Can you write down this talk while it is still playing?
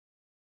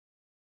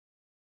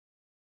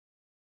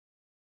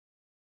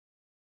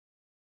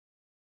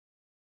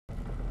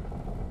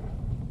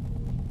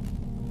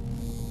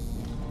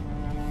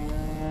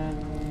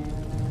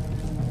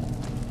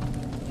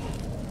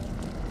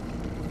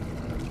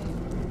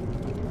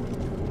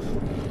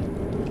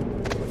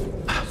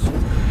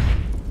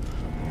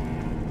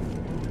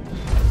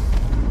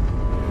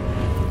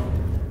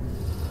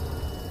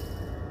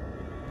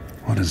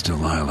has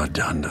Delilah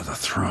done to the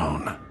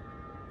throne?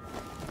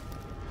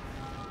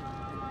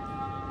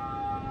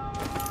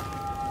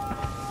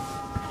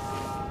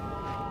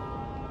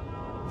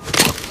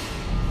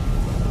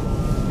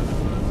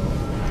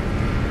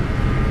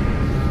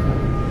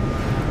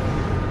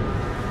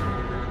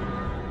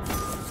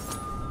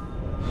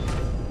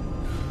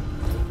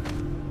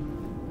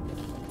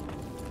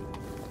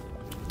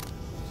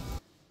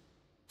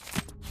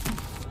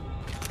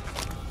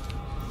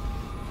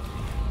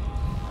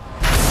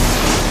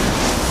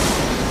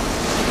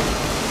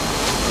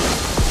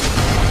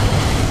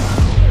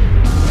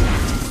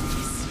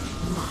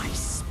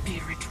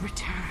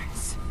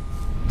 Returns.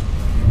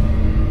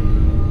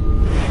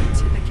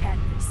 To the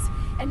canvas,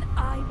 and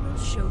I will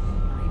show you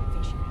my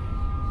vision.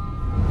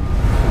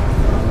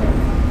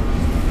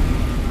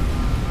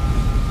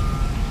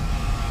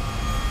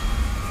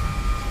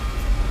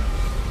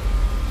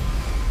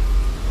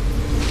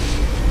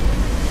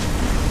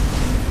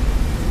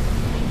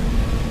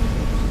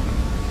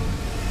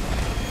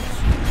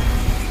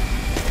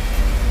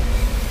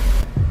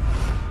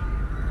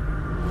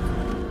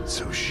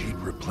 So she'd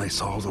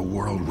replace all the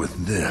world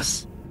with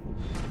this.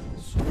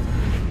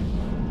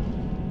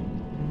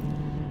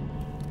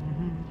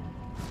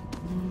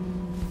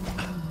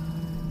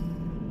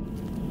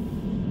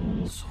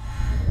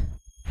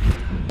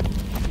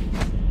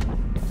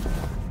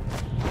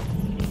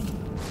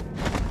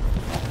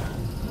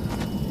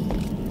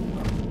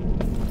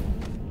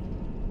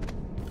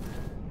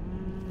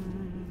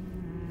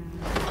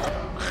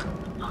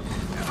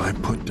 If I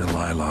put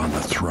Delilah on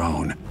the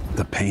throne,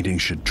 the painting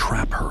should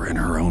trap her in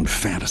her own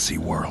fantasy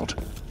world.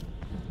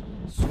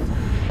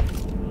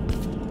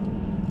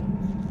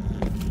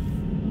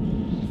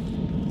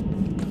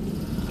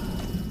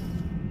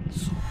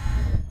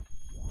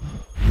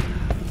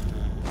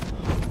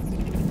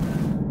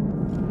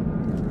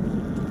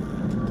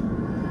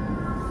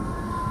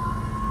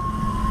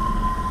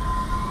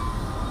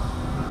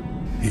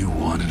 You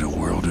wanted a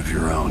world of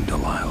your own,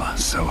 Delilah,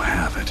 so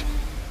have it.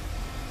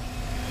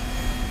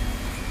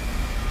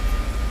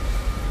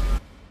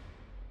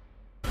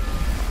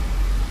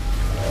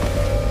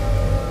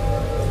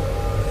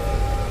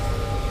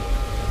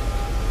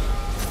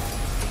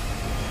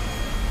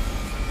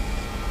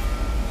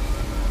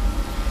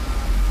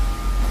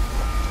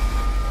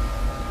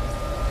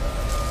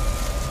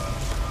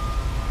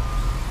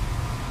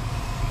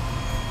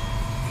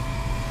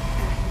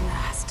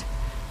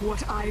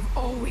 What I've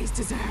always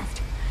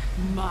deserved.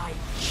 My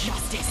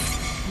justice.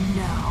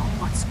 Now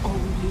what's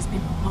always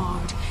been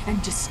marred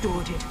and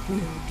distorted will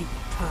be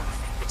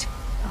perfect.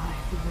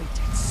 I've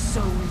waited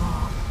so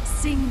long.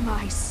 Sing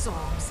my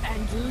songs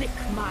and lick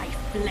my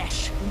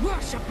flesh.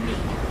 Worship me.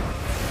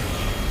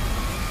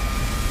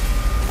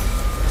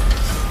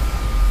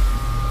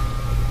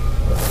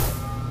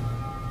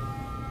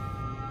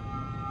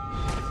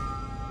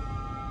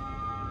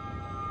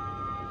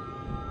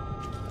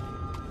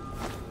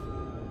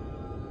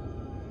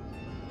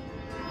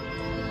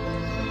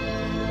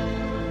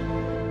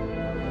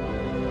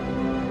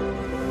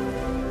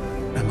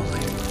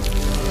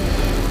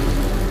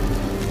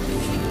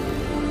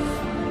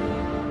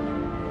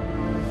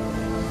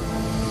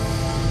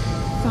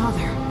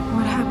 Father,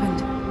 what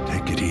happened?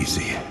 Take it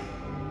easy.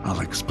 I'll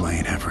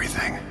explain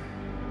everything.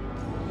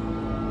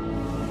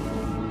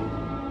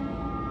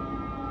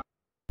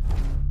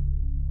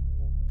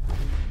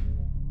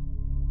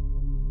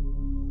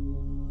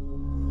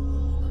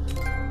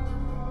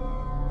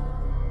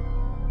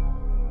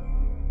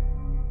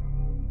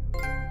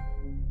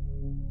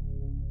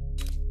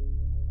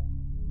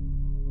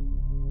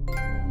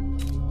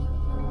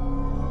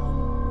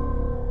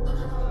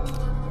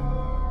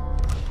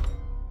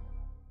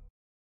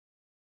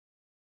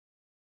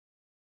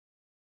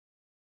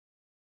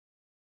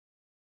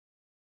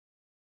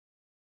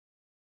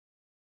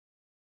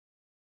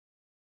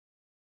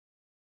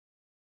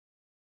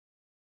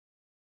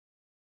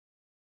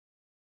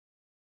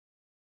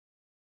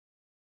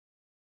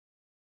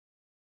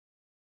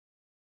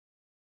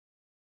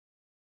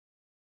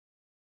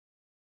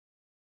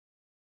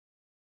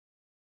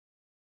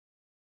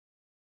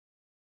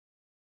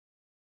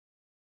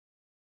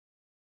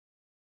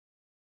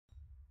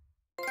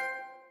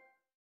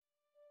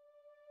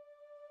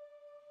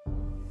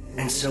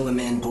 And so a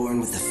man born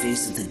with the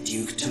face of the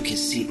Duke took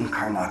his seat in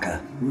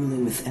Karnaca,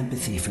 ruling with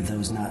empathy for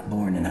those not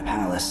born in a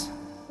palace.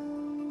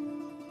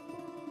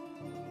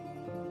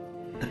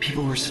 The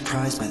people were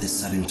surprised by this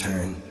sudden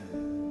turn,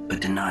 but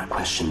did not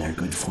question their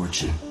good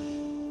fortune.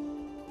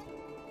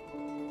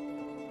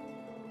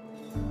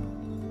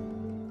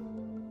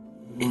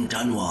 In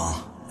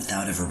Dunwall,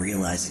 without ever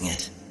realizing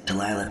it,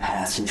 Delilah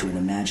passed into an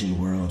imagined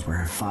world where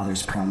her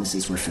father's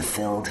promises were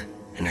fulfilled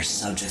and her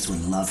subjects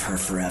would love her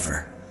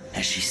forever,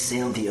 as she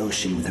sailed the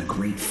ocean with a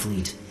great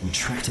fleet and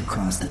trekked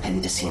across the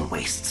Pendician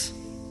wastes.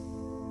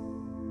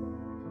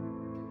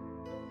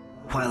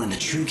 While in the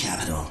true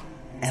capital,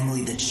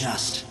 Emily the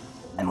Just,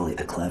 Emily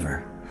the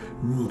Clever,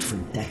 ruled for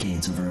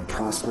decades over a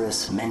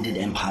prosperous, mended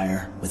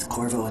empire with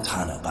Corvo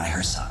Attano by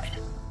her side.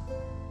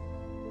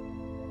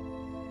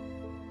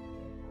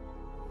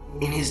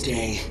 In his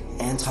day,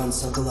 Anton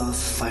Sokolov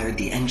fired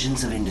the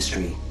engines of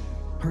industry,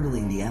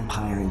 hurtling the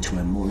Empire into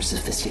a more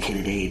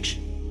sophisticated age.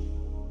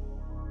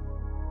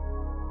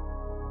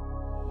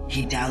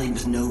 He dallied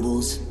with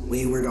nobles,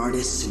 wayward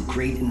artists, and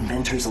great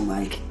inventors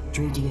alike,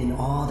 drinking in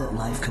all that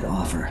life could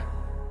offer.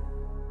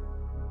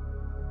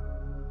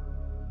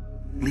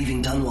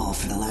 Leaving Dunwall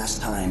for the last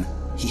time,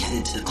 he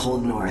headed to the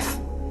cold north,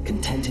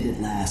 contented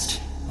at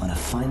last, on a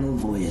final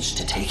voyage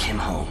to take him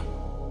home.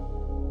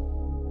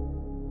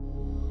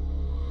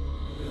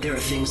 There are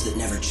things that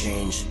never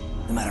change,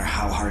 no matter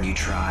how hard you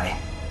try.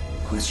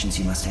 Questions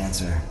you must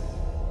answer.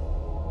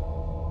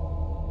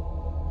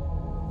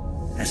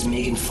 As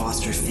Megan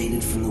Foster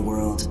faded from the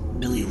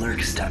world, Billy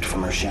Lurk stepped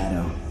from her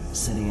shadow,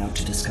 setting out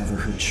to discover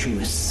her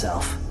truest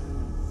self,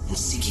 and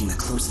seeking the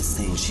closest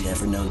thing she'd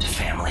ever known to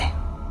family.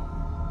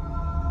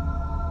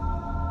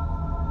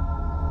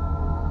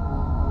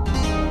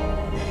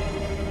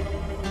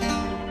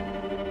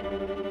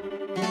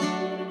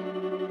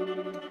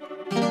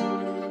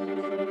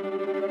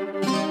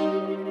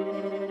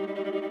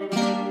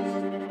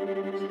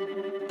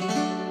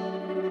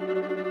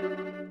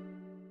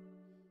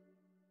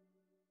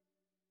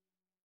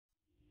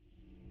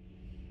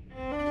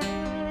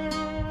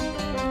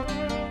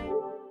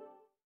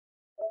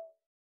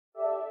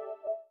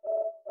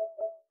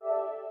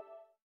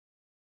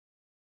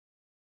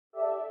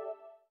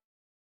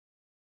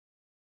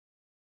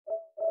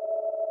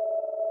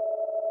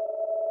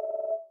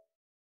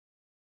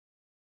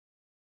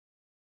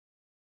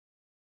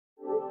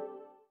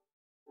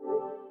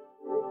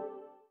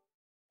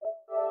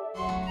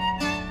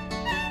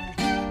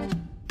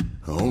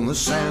 On the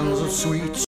sands of sweet